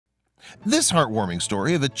This heartwarming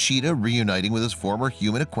story of a cheetah reuniting with his former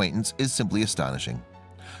human acquaintance is simply astonishing.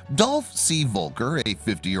 Dolph C. Volker, a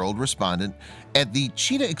 50-year-old respondent at the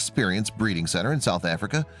Cheetah Experience Breeding Center in South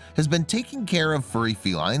Africa, has been taking care of furry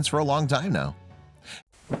felines for a long time now.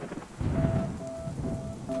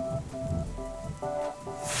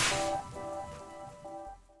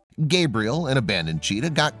 Gabriel, an abandoned cheetah,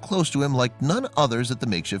 got close to him like none others at the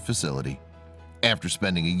makeshift facility. After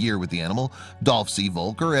spending a year with the animal, Dolph C.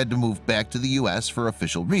 Volker had to move back to the US for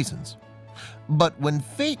official reasons. But when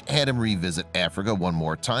fate had him revisit Africa one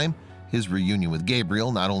more time, his reunion with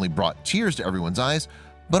Gabriel not only brought tears to everyone's eyes,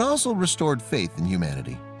 but also restored faith in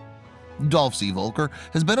humanity. Dolph C. Volker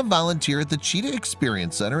has been a volunteer at the Cheetah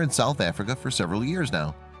Experience Center in South Africa for several years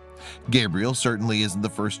now. Gabriel certainly isn't the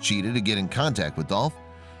first cheetah to get in contact with Dolph.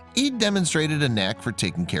 He demonstrated a knack for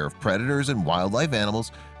taking care of predators and wildlife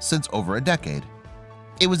animals since over a decade.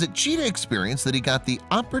 It was at Cheetah Experience that he got the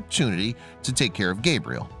opportunity to take care of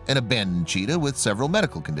Gabriel, an abandoned cheetah with several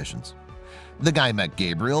medical conditions. The guy met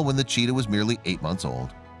Gabriel when the cheetah was merely 8 months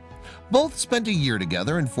old. Both spent a year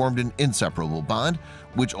together and formed an inseparable bond,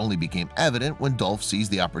 which only became evident when Dolph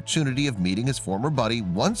seized the opportunity of meeting his former buddy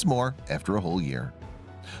once more after a whole year.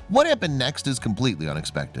 What happened next is completely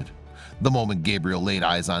unexpected. The moment Gabriel laid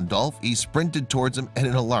eyes on Dolph, he sprinted towards him at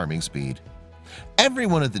an alarming speed.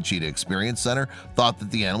 Everyone at the Cheetah Experience Center thought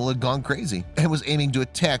that the animal had gone crazy and was aiming to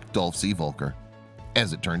attack Dolph C. Volker.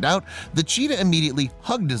 As it turned out, the cheetah immediately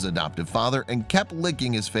hugged his adoptive father and kept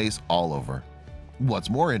licking his face all over. What's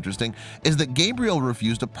more interesting is that Gabriel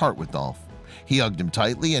refused to part with Dolph. He hugged him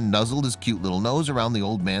tightly and nuzzled his cute little nose around the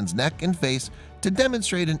old man's neck and face to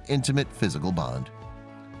demonstrate an intimate physical bond.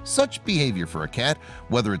 Such behavior for a cat,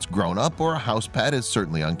 whether it's grown up or a house pet, is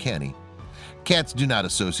certainly uncanny. Cats do not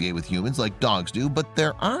associate with humans like dogs do, but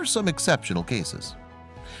there are some exceptional cases.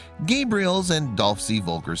 Gabriel's and Dolph C.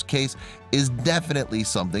 Volker's case is definitely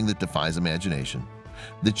something that defies imagination.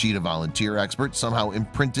 The cheetah volunteer expert somehow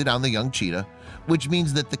imprinted on the young cheetah, which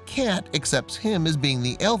means that the cat accepts him as being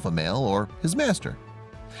the alpha male or his master.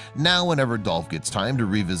 Now, whenever Dolph gets time to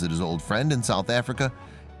revisit his old friend in South Africa,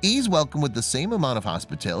 he's welcomed with the same amount of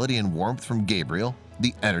hospitality and warmth from Gabriel,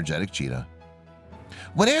 the energetic cheetah.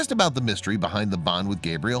 When asked about the mystery behind the bond with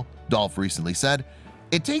Gabriel, Dolph recently said,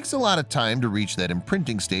 "It takes a lot of time to reach that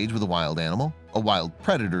imprinting stage with a wild animal, a wild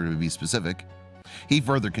predator to be specific." He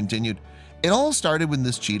further continued, "It all started when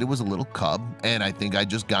this cheetah was a little cub, and I think I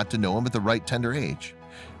just got to know him at the right tender age.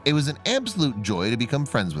 It was an absolute joy to become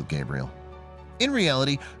friends with Gabriel." In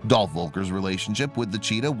reality, Dolph Volker's relationship with the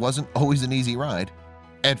cheetah wasn't always an easy ride.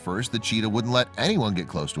 At first, the cheetah wouldn't let anyone get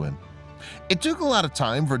close to him. It took a lot of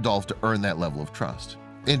time for Dolph to earn that level of trust.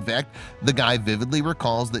 In fact, the guy vividly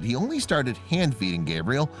recalls that he only started hand-feeding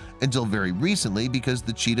Gabriel until very recently because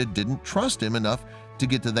the cheetah didn't trust him enough to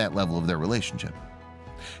get to that level of their relationship.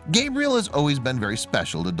 Gabriel has always been very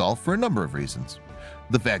special to Dolph for a number of reasons.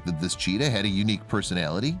 The fact that this cheetah had a unique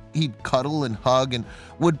personality, he'd cuddle and hug and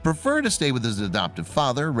would prefer to stay with his adoptive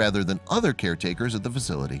father rather than other caretakers at the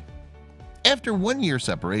facility. After 1 year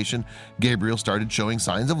separation, Gabriel started showing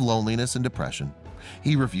signs of loneliness and depression.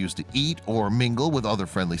 He refused to eat or mingle with other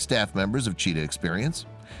friendly staff members of Cheetah Experience.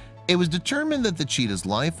 It was determined that the cheetah's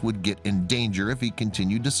life would get in danger if he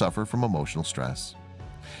continued to suffer from emotional stress.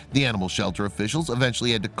 The animal shelter officials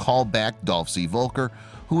eventually had to call back Dolph C. Volker,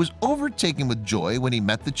 who was overtaken with joy when he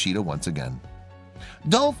met the cheetah once again.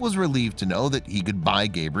 Dolph was relieved to know that he could buy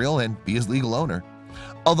Gabriel and be his legal owner.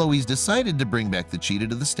 Although he's decided to bring back the cheetah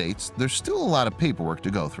to the States, there's still a lot of paperwork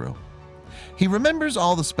to go through. He remembers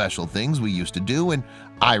all the special things we used to do, and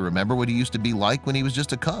I remember what he used to be like when he was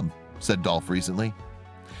just a cub, said Dolph recently.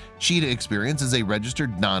 Cheetah Experience is a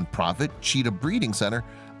registered non-profit cheetah breeding center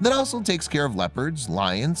that also takes care of leopards,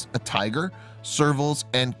 lions, a tiger, servals,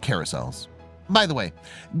 and carousels. By the way,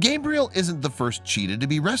 Gabriel isn't the first cheetah to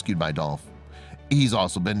be rescued by Dolph. He's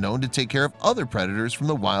also been known to take care of other predators from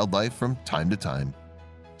the wildlife from time to time.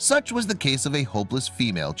 Such was the case of a hopeless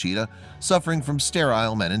female cheetah suffering from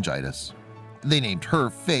sterile meningitis. They named her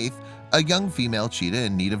Faith, a young female cheetah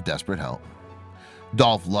in need of desperate help.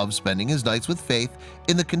 Dolph loved spending his nights with Faith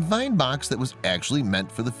in the confined box that was actually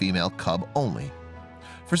meant for the female cub only.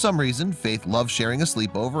 For some reason, Faith loved sharing a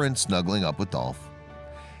sleepover and snuggling up with Dolph.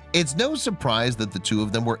 It's no surprise that the two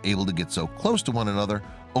of them were able to get so close to one another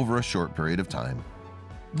over a short period of time.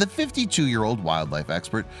 The 52-year-old wildlife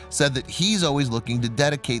expert said that he's always looking to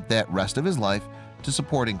dedicate that rest of his life to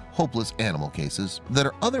supporting hopeless animal cases that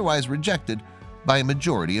are otherwise rejected by a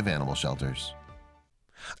majority of animal shelters.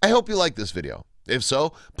 I hope you liked this video. If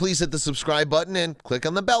so, please hit the subscribe button and click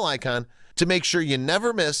on the bell icon to make sure you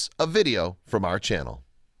never miss a video from our channel.